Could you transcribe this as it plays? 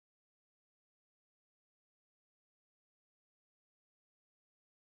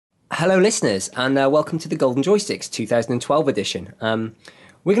Hello listeners, and welcome to the Golden Joysticks 2012 edition.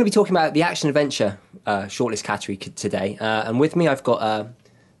 We're going to be talking about the action-adventure shortlist category today, and with me I've got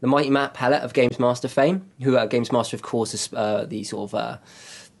the mighty Matt Pellett of Games Master fame, who Games Master of course is the sort of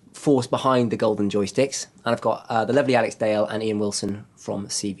force behind the Golden Joysticks, and I've got the lovely Alex Dale and Ian Wilson from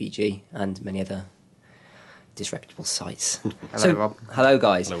CVG and many other disreputable sites. Hello, Rob. Hello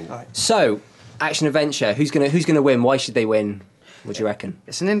guys. Hello. Hi. So, action-adventure, who's gonna win? Why should they win? What do you reckon?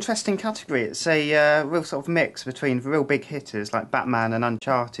 It's an interesting category. It's a real sort of mix between the real big hitters like Batman and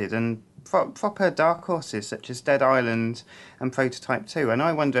Uncharted and proper dark horses such as Dead Island and Prototype 2. And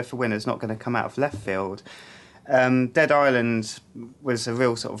I wonder if the winner's not going to come out of left field. Dead Island was a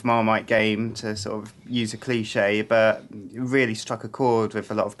real sort of Marmite game, to sort of use a cliche, but it really struck a chord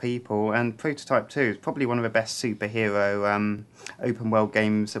with a lot of people. And Prototype 2 is probably one of the best superhero open world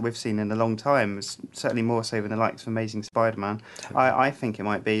games that we've seen in a long time. It's certainly more so than the likes of Amazing Spider-Man. I think it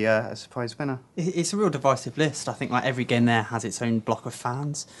might be a surprise winner. It's a real divisive list. I think like every game there has its own block of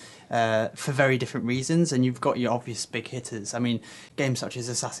fans. For very different reasons, and you've got your obvious big hitters. I mean, games such as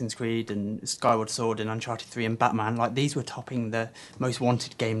Assassin's Creed and Skyward Sword and Uncharted 3 and Batman, like these were topping the most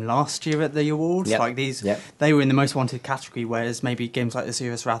wanted game last year at the awards. Yep. Like these, Yep. They were in the most wanted category, whereas maybe games like The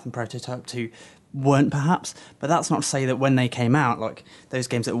Serious Wrath and Prototype 2 weren't perhaps. But that's not to say that when they came out, like those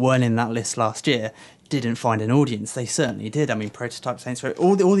games that weren't in that list last year didn't find an audience. They certainly did. I mean, Prototype, Saints Row,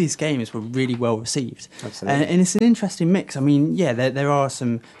 all these games were really well received. Absolutely. And it's an interesting mix. I mean, yeah, there are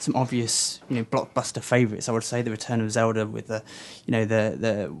some obvious, blockbuster favourites. I would say the Return of Zelda with the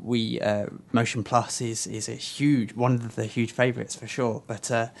Wii Motion Plus is a huge one of the huge favourites for sure.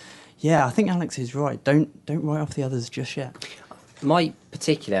 But yeah, I think Alex is right. Don't write off the others just yet. My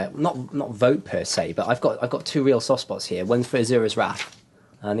particular, not vote per se, but I've got two real soft spots here. One's for Azura's Wrath,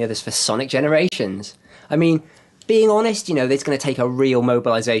 and the other's for Sonic Generations. I mean, being honest, there's going to take a real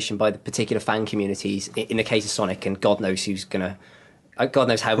mobilisation by the particular fan communities in the case of Sonic, and God knows God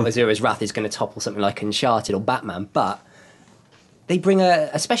knows how Azura's Wrath is going to topple something like Uncharted or Batman. But they bring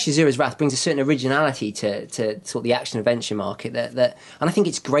especially Azura's Wrath brings a certain originality to sort of the action adventure market that, and I think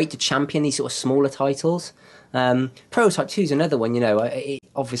it's great to champion these sort of smaller titles. Prototype 2 is another one,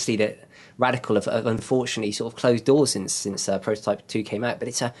 obviously that Radical have unfortunately sort of closed doors since Prototype 2 came out, but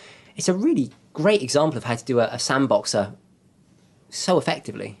it's a really great example of how to do a sandboxer so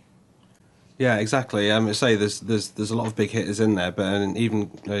effectively. Yeah, exactly. Say there's a lot of big hitters in there, but even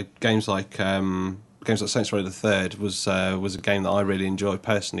games like Saints Row the Third was a game that I really enjoyed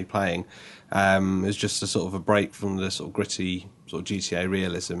personally playing. It was just a sort of a break from the sort of gritty sort of GTA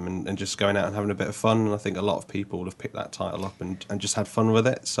realism and just going out and having a bit of fun. And I think a lot of people would have picked that title up and just had fun with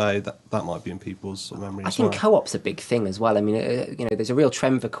it. So that might be in people's sort of memory. I think co-op's a big thing as well. I mean, there's a real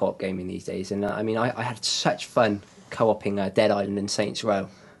trend for co-op gaming these days, and I had such fun co-oping Dead Island and Saints Row.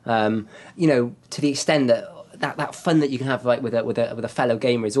 To the extent that fun that you can have like with a fellow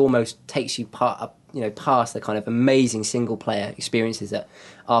gamer is almost takes you past the kind of amazing single player experiences that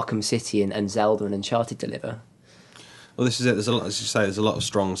Arkham City and Zelda and Uncharted deliver. Well, this is it. There's a lot, as you say, there's a lot of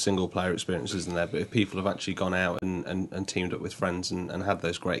strong single player experiences in there. But if people have actually gone out and teamed up with friends and had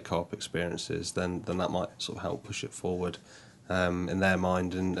those great co-op experiences, then that might sort of help push it forward in their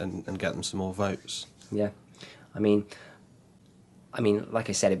mind and get them some more votes. Yeah, I mean, like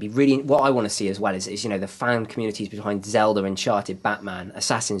I said, it'd be really what I want to see as well is the fan communities behind Zelda, Uncharted, Batman,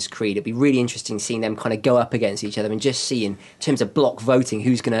 Assassin's Creed. It'd be really interesting seeing them kind of go up against each other and just see in terms of block voting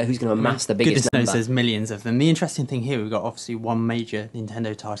who's gonna amass the biggest number. Goodness knows there's millions of them. The interesting thing here, we've got obviously one major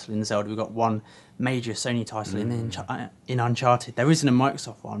Nintendo title in Zelda. We've got one major Sony title in Uncharted. There isn't a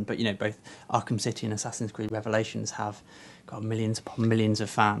Microsoft one, but both Arkham City and Assassin's Creed Revelations have got millions upon millions of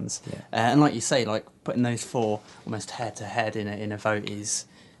fans. Yeah. And like you say, like putting those four almost head to head in a vote it's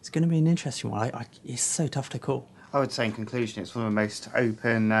going to be an interesting one. It's so tough to call. I would say in conclusion it's one of the most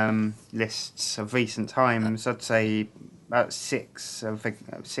open lists of recent times. I'd say about six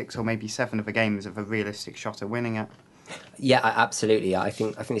or maybe seven of the games have a realistic shot at winning it. Yeah, absolutely. I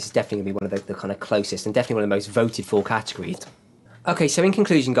think this is definitely going to be one of the kind of closest and definitely one of the most voted for categories. Okay, so in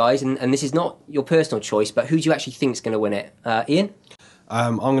conclusion, guys, and this is not your personal choice, but who do you actually think is going to win it? Ian?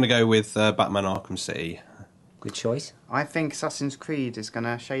 I'm going to go with Batman Arkham City. Good choice. I think Assassin's Creed is going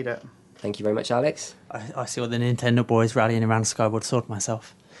to shade it. Thank you very much, Alex. I see all the Nintendo boys rallying around Skyward Sword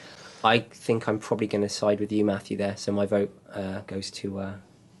myself. I think I'm probably going to side with you, Matthew, there, so my vote goes to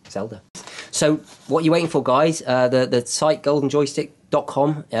Zelda. So what are you waiting for, guys? The site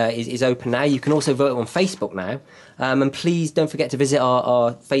goldenjoystick.com is open now. You can also vote on Facebook now. And please don't forget to visit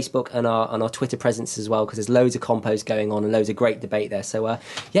our Facebook and our Twitter presence as well, because there's loads of compos going on and loads of great debate there. So,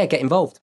 get involved.